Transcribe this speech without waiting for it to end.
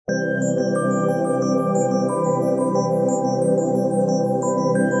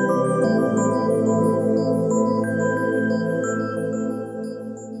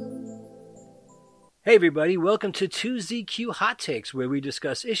Hey everybody, welcome to 2ZQ Hot Takes, where we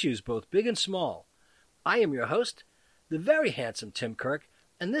discuss issues both big and small. I am your host, the very handsome Tim Kirk,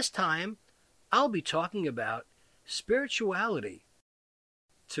 and this time I'll be talking about spirituality.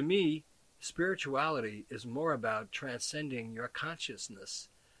 To me, spirituality is more about transcending your consciousness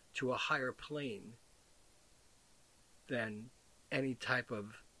to a higher plane than any type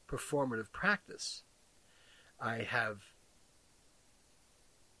of performative practice. I have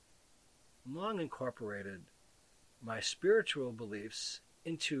long incorporated my spiritual beliefs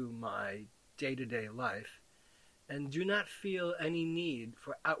into my day-to-day life and do not feel any need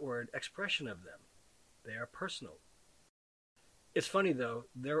for outward expression of them. They are personal. It's funny though,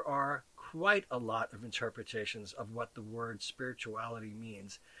 there are quite a lot of interpretations of what the word spirituality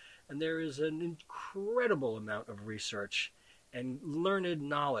means, and there is an incredible amount of research and learned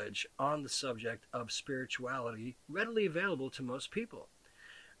knowledge on the subject of spirituality readily available to most people.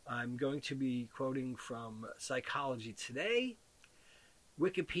 I'm going to be quoting from Psychology Today,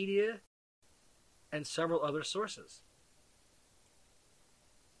 Wikipedia, and several other sources.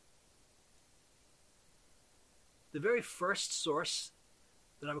 The very first source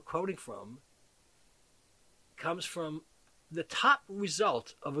that I'm quoting from comes from the top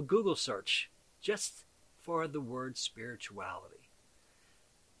result of a Google search just for the word spirituality.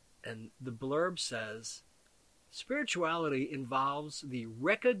 And the blurb says, spirituality involves the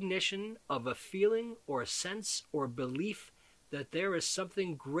recognition of a feeling or a sense or belief that there is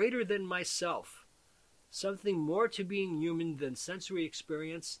something greater than myself, something more to being human than sensory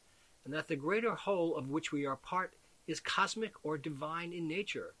experience, and that the greater whole of which we are part is cosmic or divine in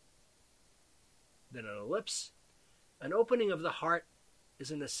nature. Then an ellipse. An opening of the heart is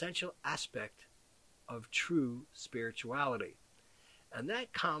an essential aspect of true spirituality. And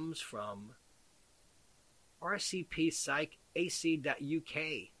that comes from rcpsychac.uk,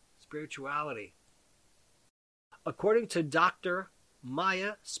 spirituality. According to Dr.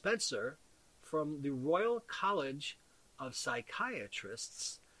 Maya Spencer from the Royal College of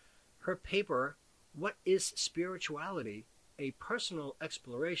Psychiatrists, her paper, What is Spirituality? A Personal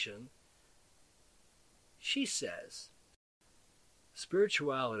Exploration, she says,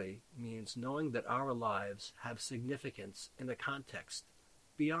 spirituality means knowing that our lives have significance in a context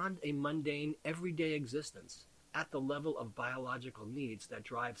beyond a mundane, everyday existence, at the level of biological needs that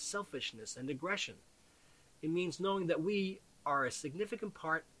drive selfishness and aggression. It means knowing that we are a significant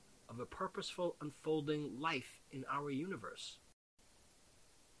part of a purposeful unfolding life in our universe.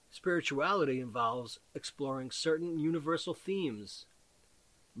 Spirituality involves exploring certain universal themes: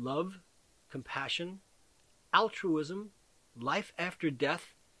 love, compassion, altruism, life after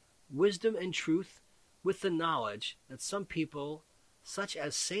death, wisdom and truth, with the knowledge that some people, such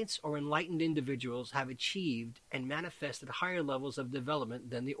as saints or enlightened individuals, have achieved and manifested higher levels of development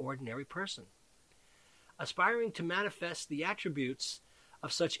than the ordinary person. Aspiring to manifest the attributes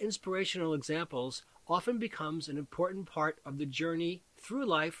of such inspirational examples often becomes an important part of the journey through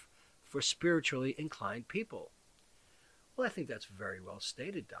life for spiritually inclined people. Well, I think that's very well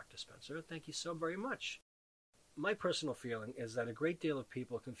stated, Dr. Spencer. Thank you so very much. My personal feeling is that a great deal of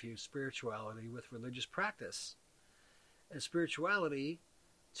people confuse spirituality with religious practice. And spirituality,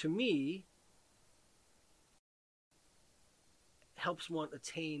 to me, helps one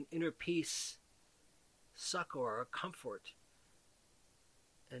attain inner peace, succor, comfort,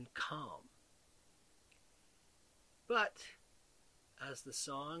 and calm. But, as the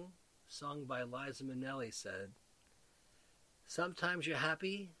song sung by Liza Minnelli said, sometimes you're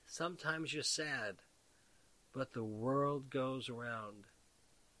happy, sometimes you're sad, but the world goes around.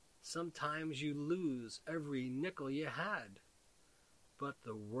 Sometimes you lose every nickel you had, but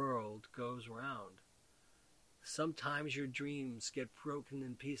the world goes round. Sometimes your dreams get broken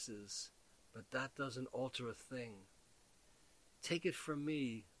in pieces, but that doesn't alter a thing. Take it from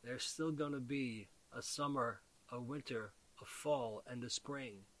me, there's still gonna be a summer, a winter, a fall, and a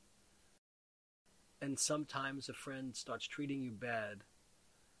spring. And sometimes a friend starts treating you bad,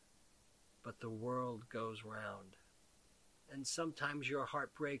 but the world goes round. And sometimes your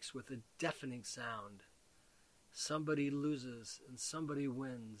heart breaks with a deafening sound. Somebody loses and somebody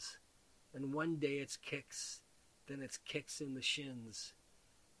wins, and one day it's kicks, then it's kicks in the shins.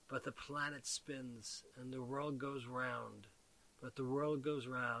 But the planet spins and the world goes round, but the world goes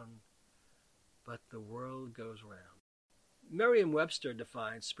round, but the world goes round. Merriam-Webster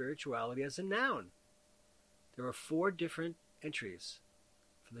defines spirituality as a noun. There are 4 different entries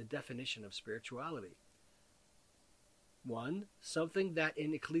for the definition of spirituality. 1. Something that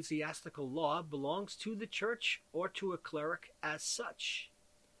in ecclesiastical law belongs to the church or to a cleric as such.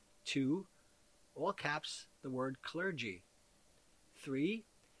 2. All caps, the word clergy. 3.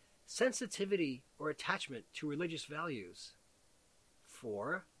 Sensitivity or attachment to religious values.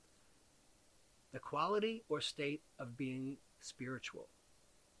 4. The quality or state of being spiritual.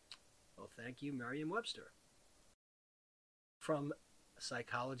 Well, thank you, Merriam-Webster. From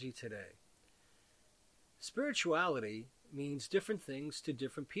Psychology Today. Spirituality means different things to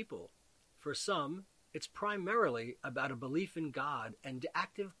different people. For some, it's primarily about a belief in God and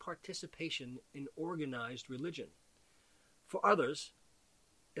active participation in organized religion. For others,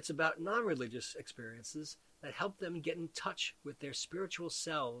 it's about non-religious experiences that help them get in touch with their spiritual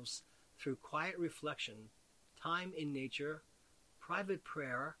selves through quiet reflection, time in nature, private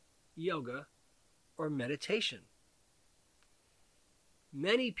prayer, yoga, or meditation.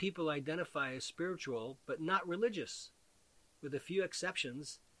 Many people identify as spiritual but not religious. With a few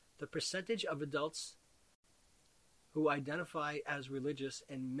exceptions, the percentage of adults who identify as religious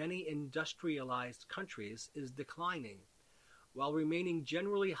in many industrialized countries is declining, while remaining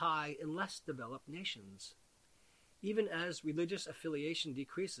generally high in less developed nations. Even as religious affiliation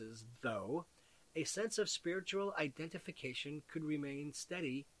decreases, though, a sense of spiritual identification could remain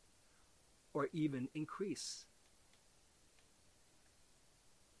steady or even increase.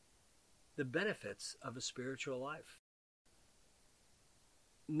 The benefits of a spiritual life.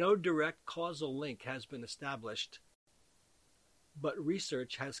 No direct causal link has been established, but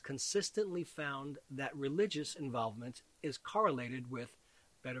research has consistently found that religious involvement is correlated with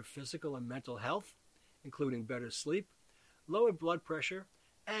better physical and mental health, including better sleep, lower blood pressure,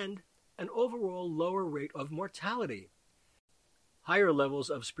 and an overall lower rate of mortality. Higher levels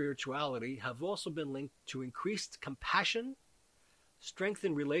of spirituality have also been linked to increased compassion,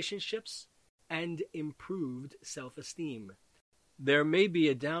 strengthened relationships, and improved self-esteem. There may be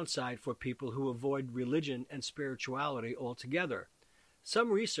a downside for people who avoid religion and spirituality altogether. Some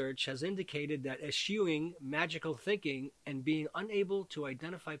research has indicated that eschewing magical thinking and being unable to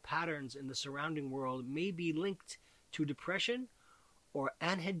identify patterns in the surrounding world may be linked to depression or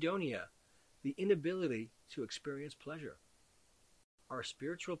anhedonia, the inability to experience pleasure. Are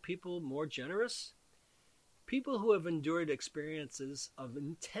spiritual people more generous? People who have endured experiences of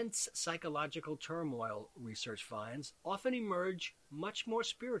intense psychological turmoil, research finds, often emerge much more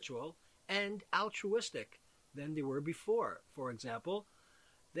spiritual and altruistic than they were before. For example,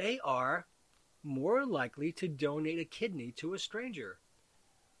 they are more likely to donate a kidney to a stranger.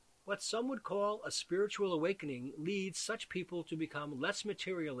 What some would call a spiritual awakening leads such people to become less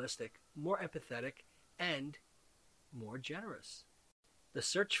materialistic, more empathetic, and more generous. The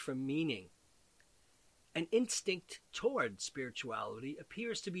search for meaning. An instinct toward spirituality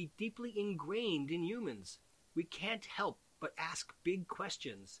appears to be deeply ingrained in humans. We can't help but ask big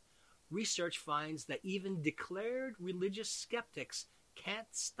questions. Research finds that even declared religious skeptics can't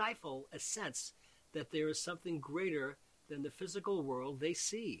stifle a sense that there is something greater than the physical world they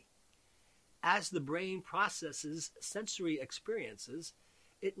see. As the brain processes sensory experiences,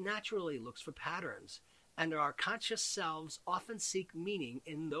 it naturally looks for patterns, and our conscious selves often seek meaning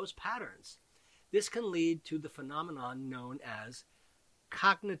in those patterns. This can lead to the phenomenon known as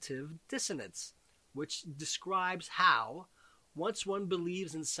cognitive dissonance, which describes how, once one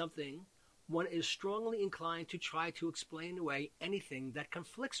believes in something, one is strongly inclined to try to explain away anything that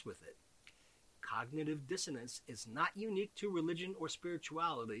conflicts with it. Cognitive dissonance is not unique to religion or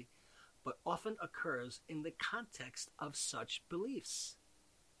spirituality, but often occurs in the context of such beliefs.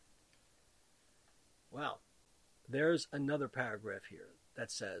 Well, there's another paragraph here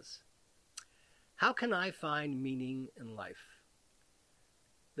that says, how can I find meaning in life?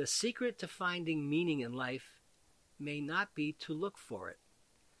 The secret to finding meaning in life may not be to look for it.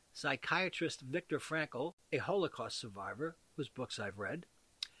 Psychiatrist Viktor Frankl, a Holocaust survivor, whose books I've read,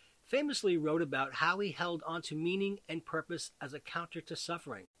 famously wrote about how he held onto meaning and purpose as a counter to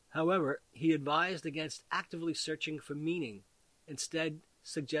suffering. However, he advised against actively searching for meaning, instead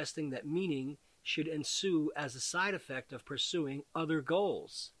suggesting that meaning should ensue as a side effect of pursuing other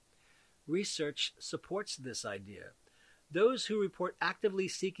goals. Research supports this idea. Those who report actively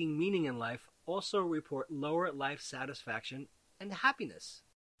seeking meaning in life also report lower life satisfaction and happiness.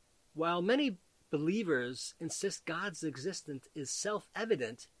 While many believers insist God's existence is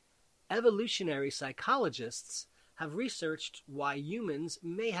self-evident, evolutionary psychologists have researched why humans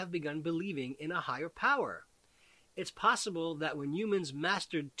may have begun believing in a higher power. It's possible that when humans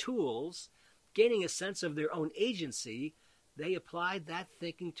mastered tools, gaining a sense of their own agency, they applied that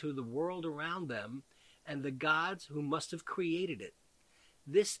thinking to the world around them and the gods who must have created it.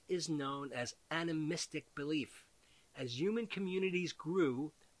 This is known as animistic belief, as human communities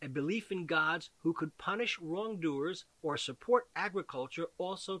grew, a belief in gods who could punish wrongdoers or support agriculture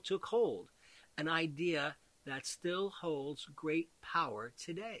also took hold, an idea that still holds great power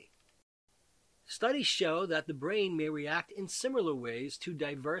today. Studies show that the brain may react in similar ways to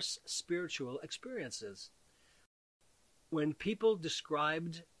diverse spiritual experiences. When people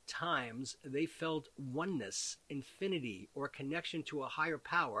described times they felt oneness, infinity, or connection to a higher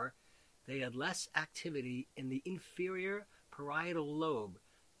power, they had less activity in the inferior parietal lobe,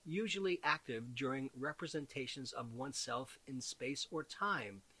 usually active during representations of oneself in space or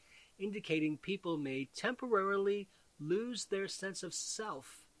time, indicating people may temporarily lose their sense of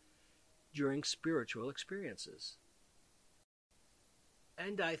self during spiritual experiences.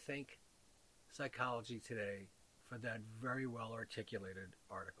 And I thank Psychology Today for that very well articulated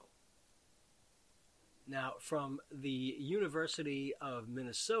article. Now, from the University of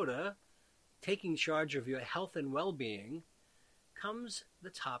Minnesota, taking charge of your health and well-being, comes the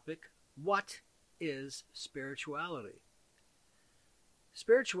topic, what is spirituality?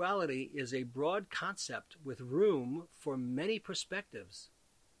 Spirituality is a broad concept with room for many perspectives.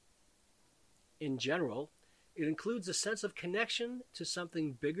 In general, it includes a sense of connection to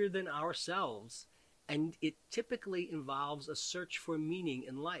something bigger than ourselves, and it typically involves a search for meaning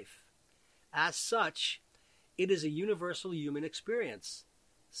in life. As such, it is a universal human experience,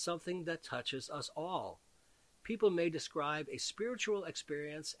 something that touches us all. People may describe a spiritual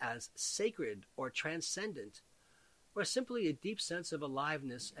experience as sacred or transcendent, or simply a deep sense of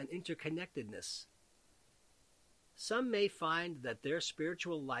aliveness and interconnectedness. Some may find that their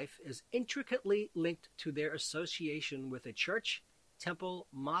spiritual life is intricately linked to their association with a church, temple,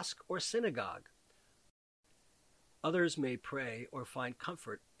 mosque, or synagogue. Others may pray or find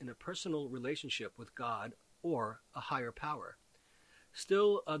comfort in a personal relationship with God or a higher power.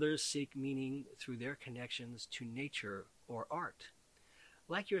 Still, others seek meaning through their connections to nature or art.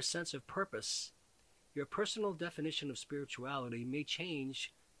 Like your sense of purpose, your personal definition of spirituality may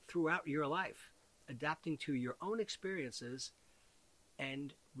change throughout your life, adapting to your own experiences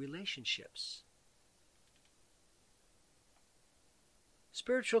and relationships.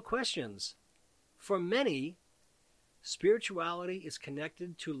 Spiritual questions. For many, spirituality is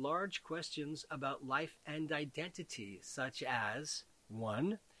connected to large questions about life and identity, such as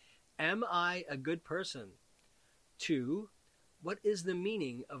 1. Am I a good person? 2. What is the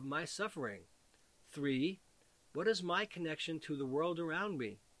meaning of my suffering? 3. What is my connection to the world around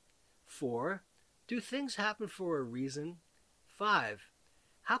me? 4. Do things happen for a reason? 5.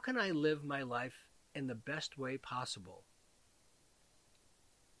 How can I live my life in the best way possible?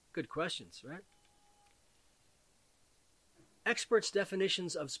 Good questions, right? Experts'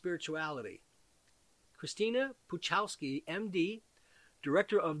 definitions of spirituality. Christina Puchalski, MD,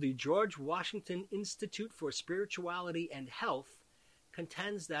 director of the George Washington Institute for Spirituality and Health,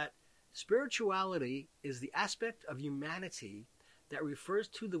 contends that spirituality is the aspect of humanity that refers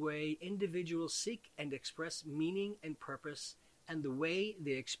to the way individuals seek and express meaning and purpose, and the way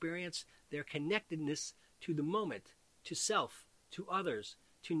they experience their connectedness to the moment, to self, to others,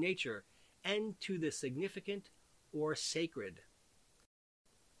 to nature, and to the significant or sacred.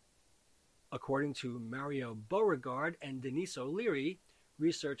 According to Mario Beauregard and Denise O'Leary,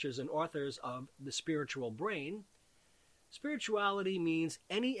 researchers and authors of The Spiritual Brain, spirituality means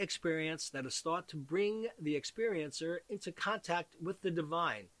any experience that is thought to bring the experiencer into contact with the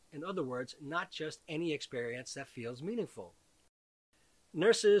divine. In other words, not just any experience that feels meaningful.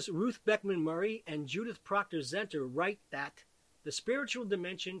 Nurses Ruth Beckman Murray and Judith Proctor Zenter write that the spiritual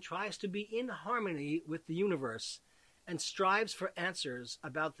dimension tries to be in harmony with the universe and strives for answers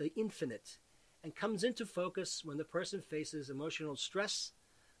about the infinite, and comes into focus when the person faces emotional stress,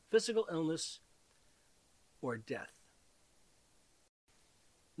 physical illness, or death.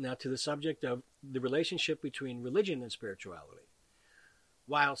 Now to the subject of the relationship between religion and spirituality.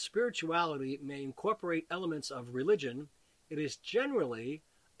 While spirituality may incorporate elements of religion, it is generally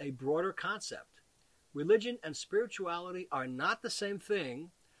a broader concept. Religion and spirituality are not the same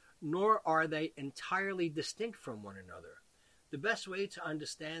thing, nor are they entirely distinct from one another. The best way to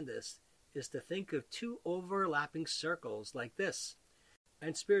understand this is to think of two overlapping circles like this.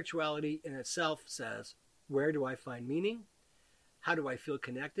 And spirituality in itself says, where do I find meaning? How do I feel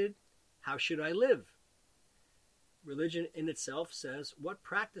connected? How should I live? Religion in itself says, what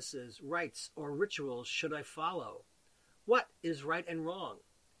practices, rites, or rituals should I follow? What is right and wrong?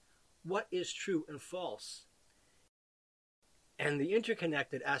 What is true and false? And the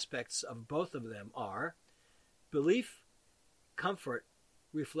interconnected aspects of both of them are belief, comfort,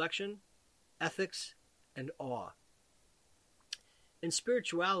 reflection, ethics, and awe. In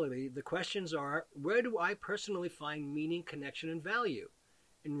spirituality, the questions are, where do I personally find meaning, connection, and value?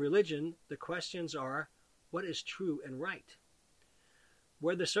 In religion, the questions are, what is true and right?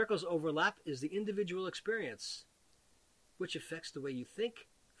 Where the circles overlap is the individual experience, which affects the way you think,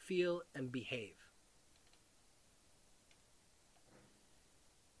 feel, and behave.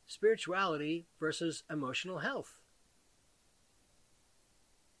 Spirituality versus emotional health.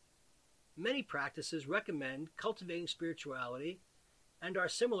 Many practices recommend cultivating spirituality and are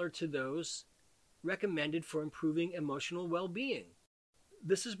similar to those recommended for improving emotional well-being.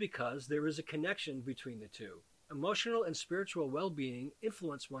 This is because there is a connection between the two. Emotional and spiritual well-being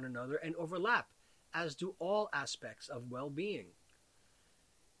influence one another and overlap, as do all aspects of well-being.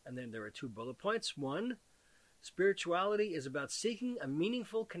 And then there are 2 bullet points. 1, spirituality is about seeking a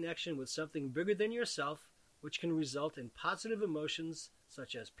meaningful connection with something bigger than yourself, which can result in positive emotions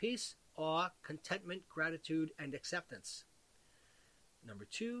such as peace, awe, contentment, gratitude, and acceptance. Number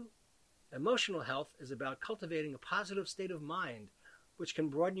 2, emotional health is about cultivating a positive state of mind, which can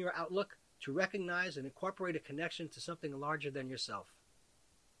broaden your outlook to recognize and incorporate a connection to something larger than yourself.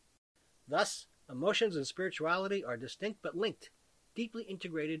 Thus, emotions and spirituality are distinct but linked, deeply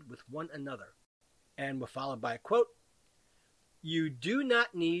integrated with one another. And we're followed by a quote, "You do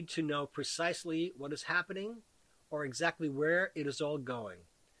not need to know precisely what is happening or exactly where it is all going.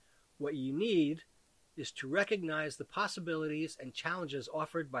 What you need is to recognize the possibilities and challenges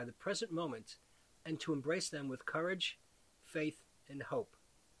offered by the present moment and to embrace them with courage, faith, and hope."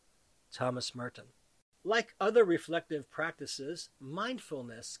 Thomas Merton. Like other reflective practices,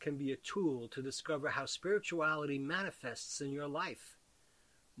 mindfulness can be a tool to discover how spirituality manifests in your life.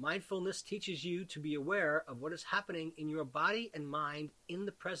 Mindfulness teaches you to be aware of what is happening in your body and mind in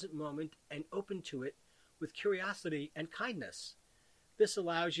the present moment and open to it with curiosity and kindness. This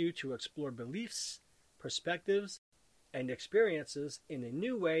allows you to explore beliefs, perspectives, and experiences in a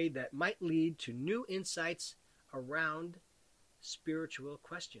new way that might lead to new insights around spiritual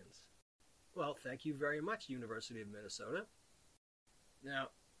questions. Well, thank you very much, University of Minnesota.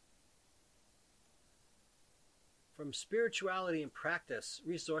 Now, from Spirituality and Practice,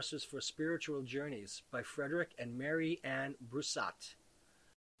 Resources for Spiritual Journeys by Frederick and Mary Ann Broussat.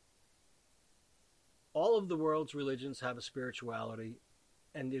 All of the world's religions have a spirituality,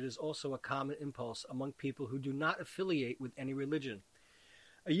 and it is also a common impulse among people who do not affiliate with any religion.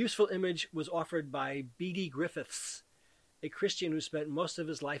 A useful image was offered by B.D. Griffiths, a Christian who spent most of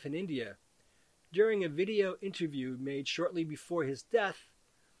his life in India. During a video interview made shortly before his death,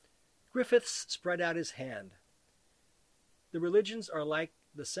 Griffiths spread out his hand. "The religions are like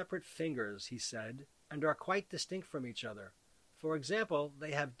the separate fingers," he said, "and are quite distinct from each other. For example,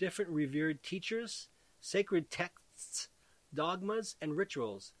 they have different revered teachers, sacred texts, dogmas, and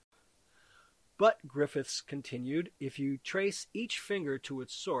rituals. But," Griffiths continued, "if you trace each finger to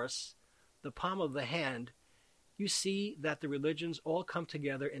its source, the palm of the hand, you see that the religions all come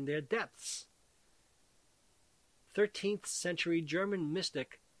together in their depths." 13th century German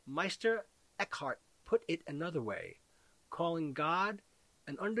mystic Meister Eckhart put it another way, calling God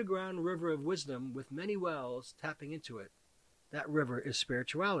an underground river of wisdom with many wells tapping into it. That river is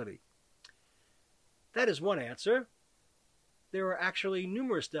spirituality. That is one answer. There are actually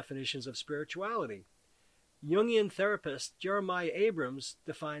numerous definitions of spirituality. Jungian therapist Jeremiah Abrams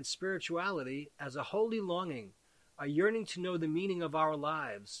defines spirituality as a holy longing, a yearning to know the meaning of our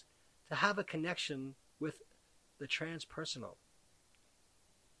lives, to have a connection with the transpersonal.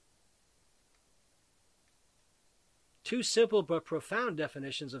 2 simple but profound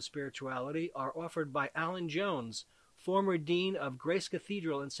definitions of spirituality are offered by Alan Jones, former dean of Grace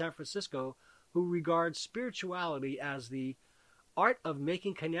Cathedral in San Francisco, who regards spirituality as the art of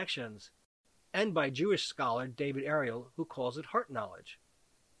making connections, and by Jewish scholar David Ariel, who calls it heart knowledge.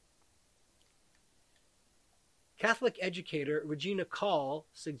 Catholic educator Regina Call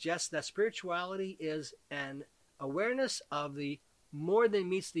suggests that spirituality is an awareness of the more than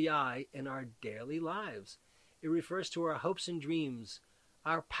meets the eye in our daily lives. It refers to our hopes and dreams,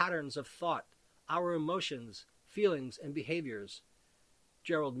 our patterns of thought, our emotions, feelings, and behaviors.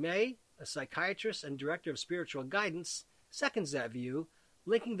 Gerald May, a psychiatrist and director of spiritual guidance, seconds that view,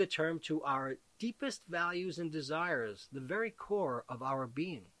 linking the term to our deepest values and desires, the very core of our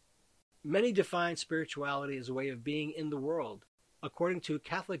being. Many define spirituality as a way of being in the world. According to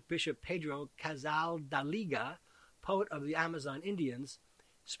Catholic Bishop Pedro Casaldaliga, poet of the Amazon Indians,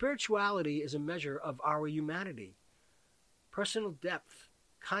 spirituality is a measure of our humanity, personal depth,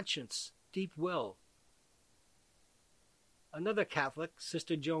 conscience, deep will. Another Catholic,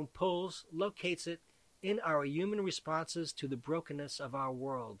 Sister Joan Pulls, locates it in our human responses to the brokenness of our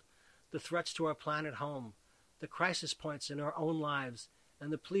world, the threats to our planet home, the crisis points in our own lives,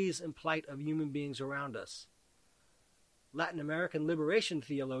 and the pleas and plight of human beings around us. Latin American liberation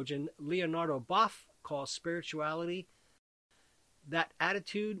theologian Leonardo Boff calls spirituality that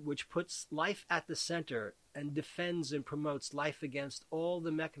attitude which puts life at the center and defends and promotes life against all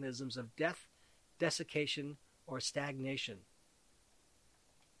the mechanisms of death, desiccation, or stagnation.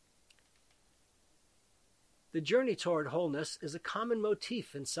 The journey toward wholeness is a common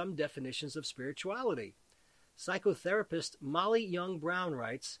motif in some definitions of spirituality. Psychotherapist Molly Young Brown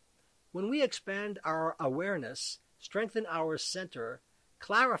writes, "When we expand our awareness, strengthen our center,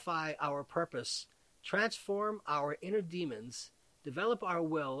 clarify our purpose, transform our inner demons, develop our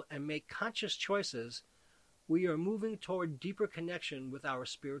will, and make conscious choices, we are moving toward deeper connection with our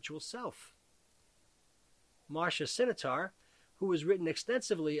spiritual self." Marcia Sinitar, who has written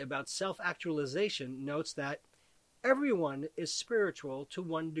extensively about self-actualization, notes that everyone is spiritual to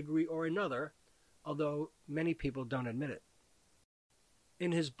one degree or another, although many people don't admit it.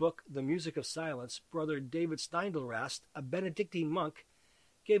 In his book, The Music of Silence, Brother David Steindl-Rast, a Benedictine monk,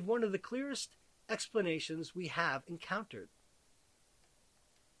 gave one of the clearest explanations we have encountered.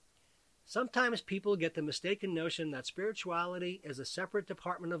 Sometimes people get the mistaken notion that spirituality is a separate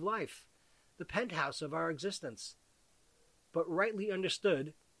department of life, the penthouse of our existence. But rightly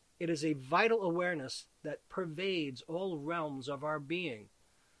understood, it is a vital awareness that pervades all realms of our being.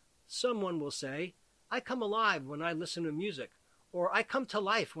 Someone will say, "I come alive when I listen to music," or "I come to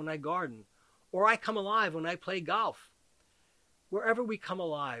life when I garden," or "I come alive when I play golf." Wherever we come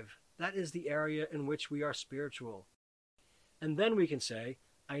alive, that is the area in which we are spiritual. And then we can say,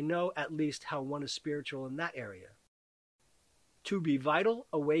 "I know at least how one is spiritual in that area." To be vital,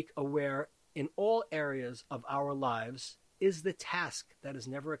 awake, aware in all areas of our lives is the task that is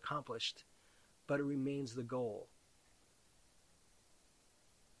never accomplished, but it remains the goal.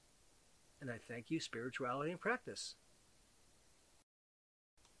 And I thank you, Spirituality in Practice.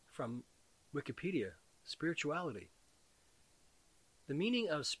 From Wikipedia, spirituality. The meaning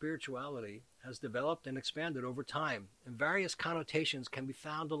of spirituality has developed and expanded over time, and various connotations can be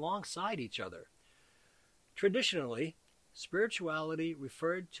found alongside each other. Traditionally, spirituality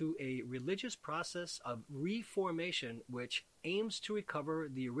referred to a religious process of reformation which aims to recover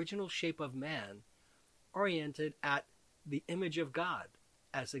the original shape of man, oriented at the image of God,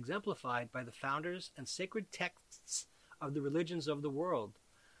 as exemplified by the founders and sacred texts of the religions of the world.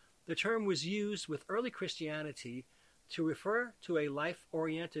 The term was used with early Christianity to refer to a life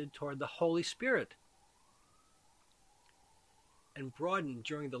oriented toward the Holy Spirit, and broadened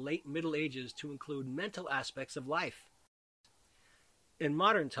during the late Middle Ages to include mental aspects of life. In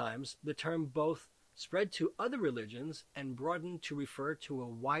modern times, the term both spread to other religions and broadened to refer to a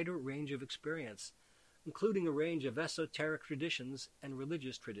wider range of experience, including a range of esoteric traditions and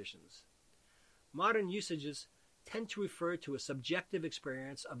religious traditions. Modern usages tend to refer to a subjective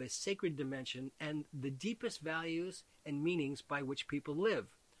experience of a sacred dimension and the deepest values and meanings by which people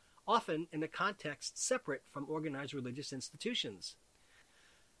live, often in a context separate from organized religious institutions.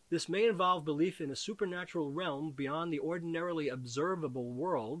 This may involve belief in a supernatural realm beyond the ordinarily observable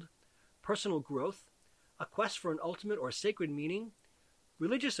world, personal growth, a quest for an ultimate or sacred meaning,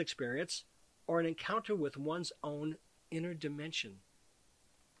 religious experience, or an encounter with one's own inner dimension.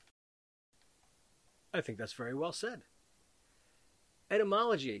 I think that's very well said.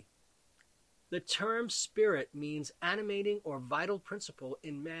 Etymology. The term spirit means animating or vital principle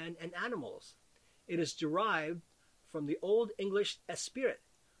in man and animals. It is derived from the Old English espirit,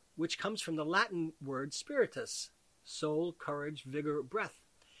 which comes from the Latin word spiritus, soul, courage, vigor, breath,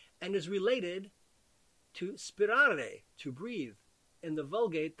 and is related to spirare, to breathe. In the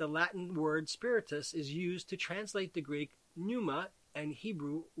Vulgate, the Latin word spiritus is used to translate the Greek pneuma and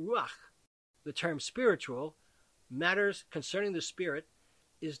Hebrew ruach. The term spiritual, matters concerning the spirit,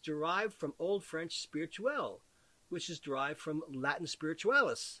 is derived from Old French spirituel, which is derived from Latin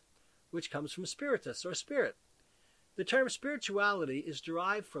spiritualis, which comes from spiritus or spirit. The term spirituality is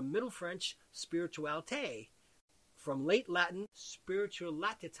derived from Middle French spiritualité, from late Latin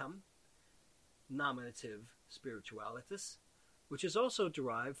spiritualitatem, nominative spiritualitas, which is also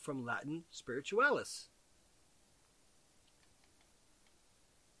derived from Latin spiritualis.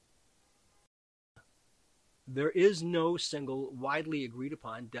 There is no single widely agreed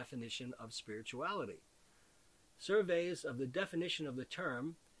upon definition of spirituality. Surveys of the definition of the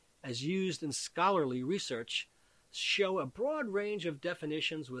term, as used in scholarly research, show a broad range of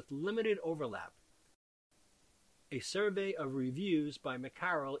definitions with limited overlap. A survey of reviews by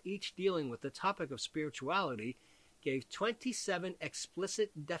McCarroll, each dealing with the topic of spirituality, gave 27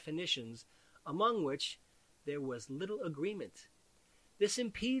 explicit definitions, among which there was little agreement. This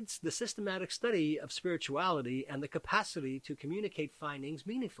impedes the systematic study of spirituality and the capacity to communicate findings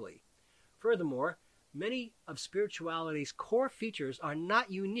meaningfully. Furthermore, many of spirituality's core features are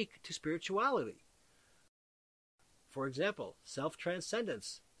not unique to spirituality. For example,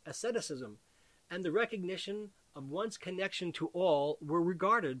 self-transcendence, asceticism, and the recognition of one's connection to all were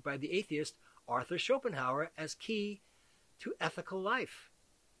regarded by the atheist Arthur Schopenhauer as key to ethical life.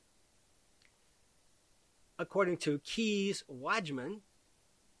 According to Kees Wajman,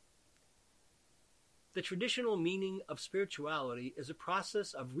 the traditional meaning of spirituality is a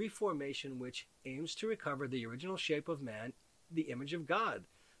process of reformation which aims to recover the original shape of man, the image of God.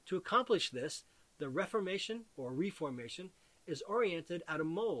 To accomplish this, the Reformation or Reformation is oriented at a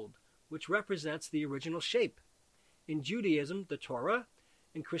mold which represents the original shape. In Judaism, the Torah.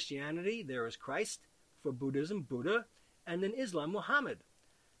 In Christianity, there is Christ. For Buddhism, Buddha. And in Islam, Muhammad.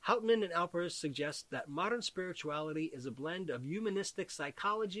 Hauptmann and Alpers suggest that modern spirituality is a blend of humanistic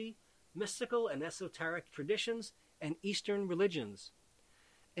psychology, mystical and esoteric traditions, and Eastern religions.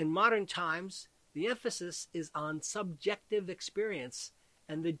 In modern times, the emphasis is on subjective experience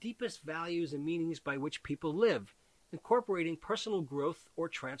and the deepest values and meanings by which people live, incorporating personal growth or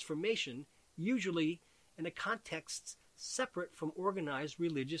transformation, usually in a context separate from organized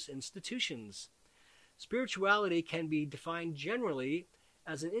religious institutions. Spirituality can be defined generally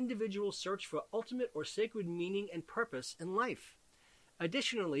as an individual search for ultimate or sacred meaning and purpose in life.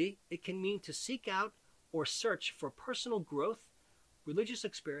 Additionally, it can mean to seek out or search for personal growth, religious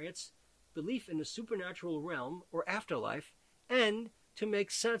experience, belief in the supernatural realm or afterlife, and to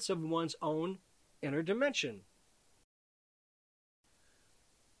make sense of one's own inner dimension.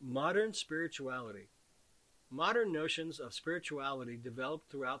 Modern spirituality. Modern notions of spirituality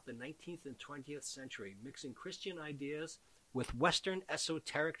developed throughout the 19th and 20th century, mixing Christian ideas with Western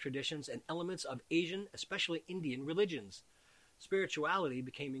esoteric traditions and elements of Asian, especially Indian, religions. Spirituality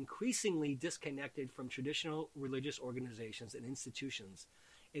became increasingly disconnected from traditional religious organizations and institutions.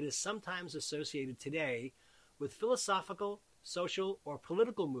 It is sometimes associated today with philosophical, social, or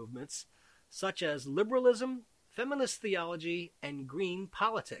political movements such as liberalism, feminist theology, and green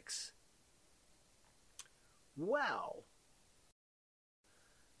politics. Wow!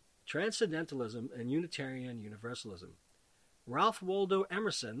 Transcendentalism and Unitarian Universalism. Ralph Waldo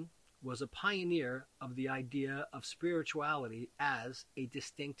Emerson was a pioneer of the idea of spirituality as a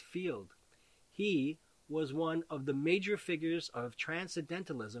distinct field. He was one of the major figures of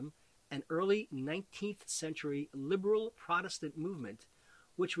Transcendentalism, an early 19th century liberal Protestant movement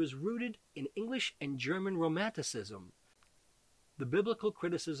which was rooted in English and German Romanticism, the biblical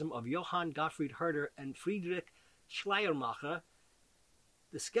criticism of Johann Gottfried Herder and Friedrich Schleiermacher,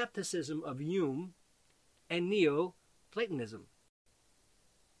 the skepticism of Hume, and Neo-Platonism.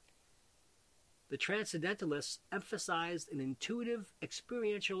 The Transcendentalists emphasized an intuitive,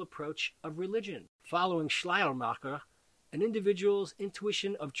 experiential approach of religion. Following Schleiermacher, an individual's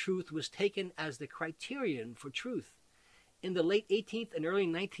intuition of truth was taken as the criterion for truth. In the late 18th and early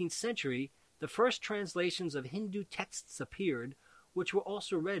 19th century, the first translations of Hindu texts appeared, which were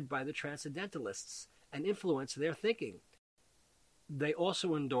also read by the Transcendentalists and influenced their thinking. They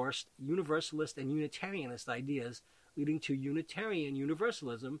also endorsed Universalist and Unitarianist ideas, leading to Unitarian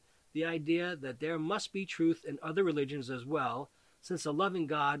Universalism, the idea that there must be truth in other religions as well, since a loving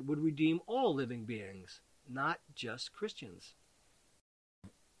God would redeem all living beings, not just Christians.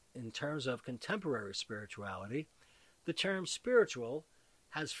 In terms of contemporary spirituality, the term spiritual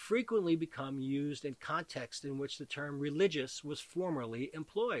has frequently become used in contexts in which the term religious was formerly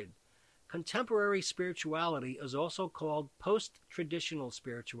employed. Contemporary spirituality is also called post-traditional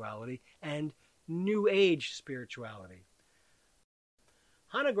spirituality and New Age spirituality.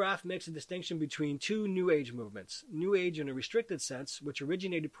 Hanegraaff makes a distinction between two New Age movements, New Age in a restricted sense, which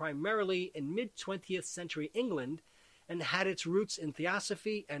originated primarily in mid-20th century England and had its roots in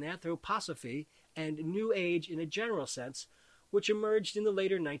theosophy and anthroposophy, and New Age in a general sense, which emerged in the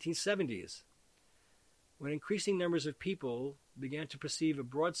later 1970s, when increasing numbers of people began to perceive a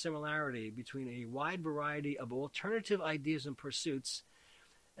broad similarity between a wide variety of alternative ideas and pursuits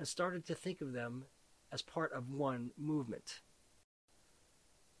and started to think of them as part of one movement.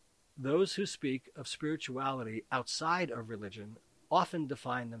 Those who speak of spirituality outside of religion often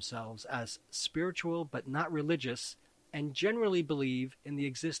define themselves as spiritual but not religious, and generally believe in the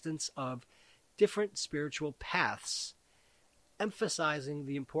existence of different spiritual paths, emphasizing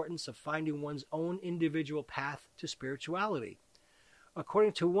the importance of finding one's own individual path to spirituality.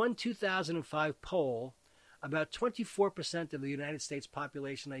 According to one 2005 poll, about 24% of the United States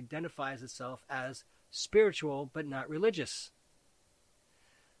population identifies itself as spiritual but not religious.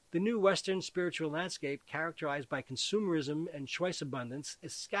 The new Western spiritual landscape, characterized by consumerism and choice abundance,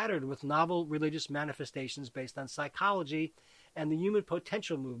 is scattered with novel religious manifestations based on psychology and the human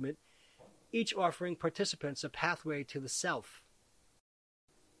potential movement, each offering participants a pathway to the self.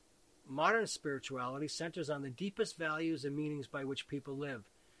 Modern spirituality centers on the deepest values and meanings by which people live.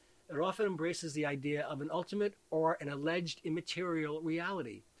 It often embraces the idea of an ultimate or an alleged immaterial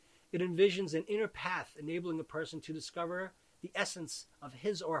reality. It envisions an inner path enabling a person to discover the essence of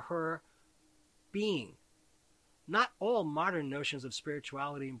his or her being. Not all modern notions of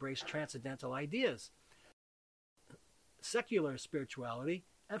spirituality embrace transcendental ideas. Secular spirituality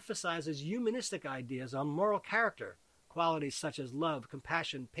emphasizes humanistic ideas on moral character, qualities such as love,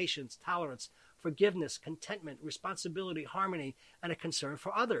 compassion, patience, tolerance, forgiveness, contentment, responsibility, harmony, and a concern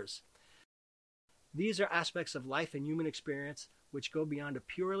for others. These are aspects of life and human experience which go beyond a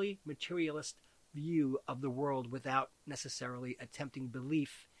purely materialist view of the world without necessarily attempting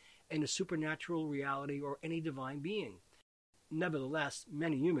belief in a supernatural reality or any divine being. Nevertheless,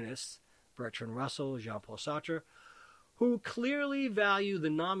 many humanists, Bertrand Russell, Jean-Paul Sartre, who clearly value the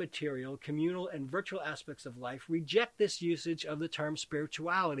non-material, communal, and virtual aspects of life, reject this usage of the term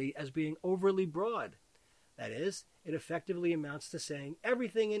spirituality as being overly broad. That is, it effectively amounts to saying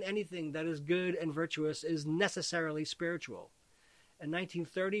everything and anything that is good and virtuous is necessarily spiritual. In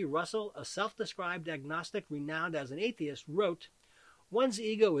 1930, Russell, a self-described agnostic renowned as an atheist, wrote, "One's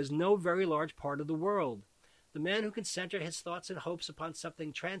ego is no very large part of the world. The man who can center his thoughts and hopes upon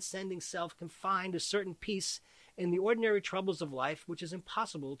something transcending self can find a certain peace in the ordinary troubles of life which is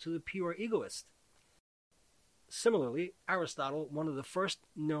impossible to the pure egoist." Similarly, Aristotle, one of the first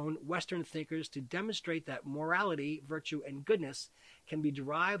known Western thinkers to demonstrate that morality, virtue, and goodness can be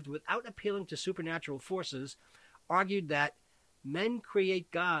derived without appealing to supernatural forces, argued that men create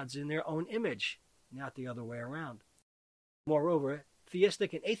gods in their own image, not the other way around. Moreover,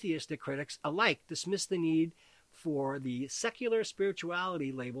 theistic and atheistic critics alike dismiss the need for the secular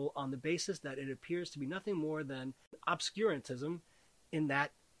spirituality label on the basis that it appears to be nothing more than obscurantism, in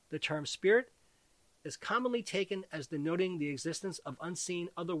that the term spirit is commonly taken as denoting the existence of unseen,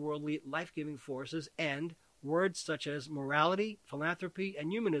 otherworldly, life-giving forces, and words such as morality, philanthropy,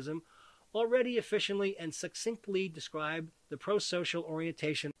 and humanism already efficiently and succinctly describe the pro-social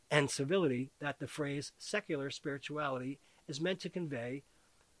orientation and civility that the phrase secular spirituality is meant to convey,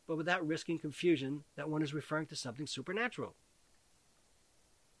 but without risking confusion that one is referring to something supernatural.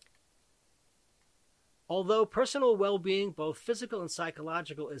 Although personal well-being, both physical and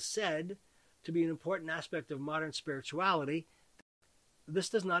psychological, is said to be an important aspect of modern spirituality, this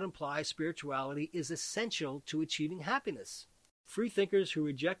does not imply spirituality is essential to achieving happiness. Freethinkers who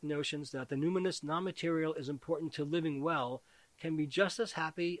reject notions that the numinous non-material is important to living well can be just as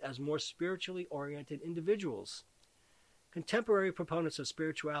happy as more spiritually oriented individuals. Contemporary proponents of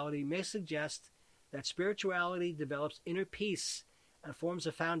spirituality may suggest that spirituality develops inner peace and forms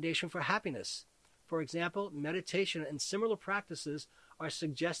a foundation for happiness. For example, meditation and similar practices are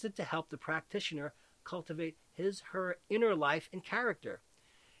suggested to help the practitioner cultivate his/her inner life and character.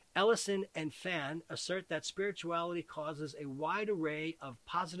 Ellison and Fan assert that spirituality causes a wide array of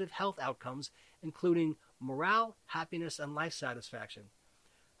positive health outcomes, including morale, happiness, and life satisfaction.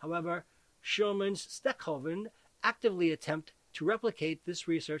 However, Schulman's Steckhoven actively attempt to replicate this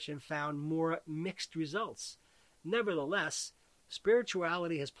research and found more mixed results. Nevertheless,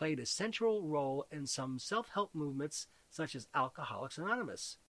 spirituality has played a central role in some self-help movements such as Alcoholics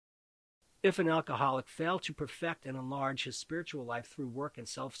Anonymous. If an alcoholic failed to perfect and enlarge his spiritual life through work and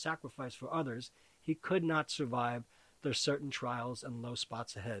self-sacrifice for others, he could not survive the certain trials and low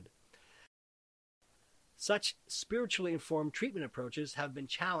spots ahead. Such spiritually informed treatment approaches have been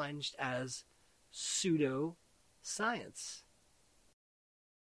challenged as pseudo-science.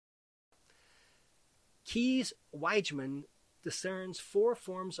 Keyes-Weigman discerns 4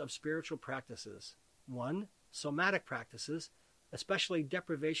 forms of spiritual practices. 1. Somatic practices, especially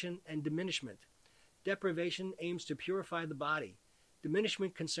deprivation and diminishment. Deprivation aims to purify the body.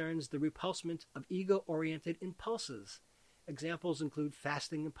 Diminishment concerns the repulsement of ego-oriented impulses. Examples include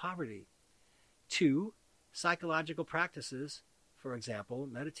fasting and poverty. 2. Psychological practices, for example,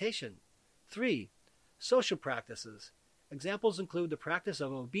 meditation. 3. Social practices. Examples include the practice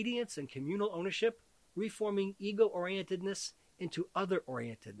of obedience and communal ownership, reforming ego-orientedness into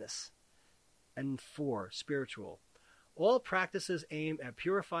other-orientedness. And 4. Spiritual. All practices aim at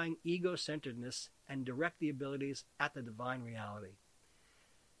purifying ego-centeredness and direct the abilities at the divine reality.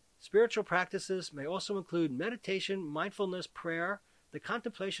 Spiritual practices may also include meditation, mindfulness, prayer, the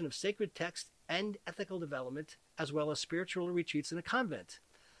contemplation of sacred text, and ethical development, as well as spiritual retreats in a convent.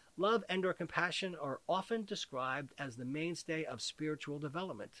 love and/or compassion are often described as the mainstay of spiritual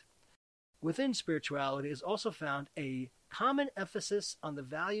development. Within spirituality is also found a common emphasis on the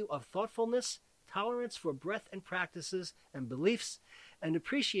value of thoughtfulness, tolerance for breadth and practices and beliefs, and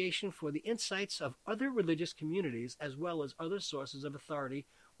appreciation for the insights of other religious communities as well as other sources of authority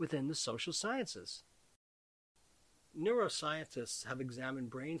within the social sciences. Neuroscientists have examined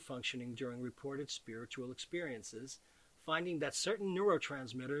brain functioning during reported spiritual experiences, finding that certain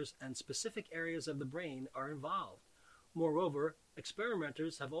neurotransmitters and specific areas of the brain are involved. Moreover,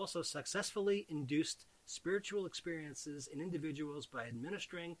 experimenters have also successfully induced spiritual experiences in individuals by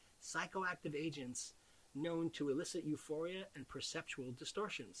administering psychoactive agents known to elicit euphoria and perceptual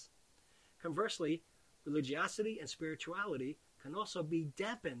distortions. Conversely, religiosity and spirituality can also be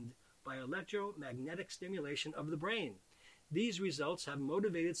dampened by electromagnetic stimulation of the brain. These results have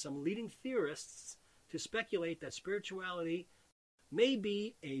motivated some leading theorists to speculate that spirituality may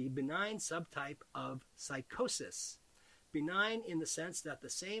be a benign subtype of psychosis. Benign in the sense that the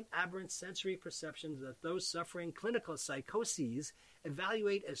same aberrant sensory perceptions that those suffering clinical psychoses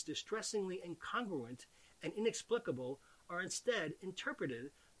evaluate as distressingly incongruent and inexplicable are instead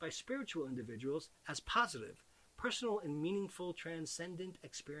interpreted by spiritual individuals as positive, personal and meaningful transcendent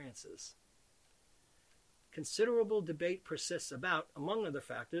experiences. Considerable debate persists about, among other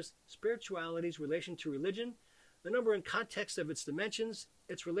factors, spirituality's relation to religion, the number and context of its dimensions,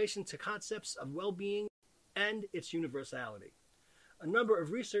 its relation to concepts of well-being, and its universality. A number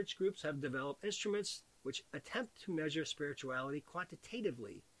of research groups have developed instruments which attempt to measure spirituality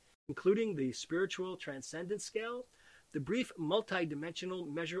quantitatively, including the Spiritual Transcendence Scale, the brief multidimensional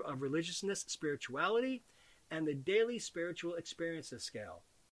measure of religiousness spirituality, and the Daily Spiritual Experiences Scale.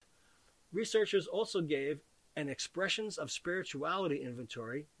 Researchers also gave an Expressions of Spirituality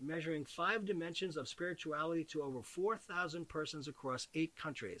inventory, measuring 5 dimensions of spirituality to over 4,000 persons across 8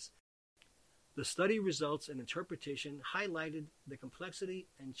 countries. The study results and interpretation highlighted the complexity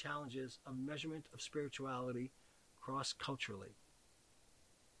and challenges of measurement of spirituality cross-culturally.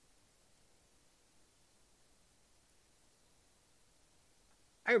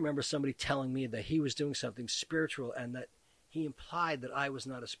 I remember somebody telling me that he was doing something spiritual and that he implied that I was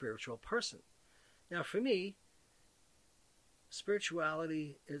not a spiritual person. Now, for me,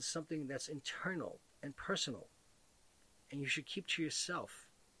 spirituality is something that's internal and personal, and you should keep to yourself.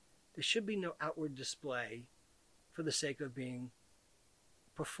 There should be no outward display for the sake of being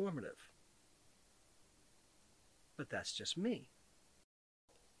performative. But that's just me.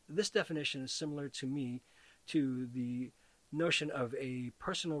 This definition is similar to me to the notion of a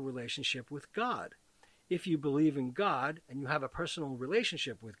personal relationship with God. If you believe in God and you have a personal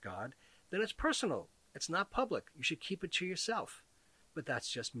relationship with God, then it's personal. It's not public. You should keep it to yourself. But that's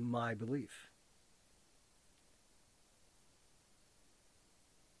just my belief.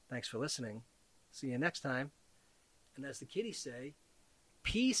 Thanks for listening. See you next time. And as the kiddies say,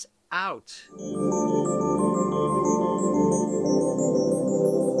 peace out.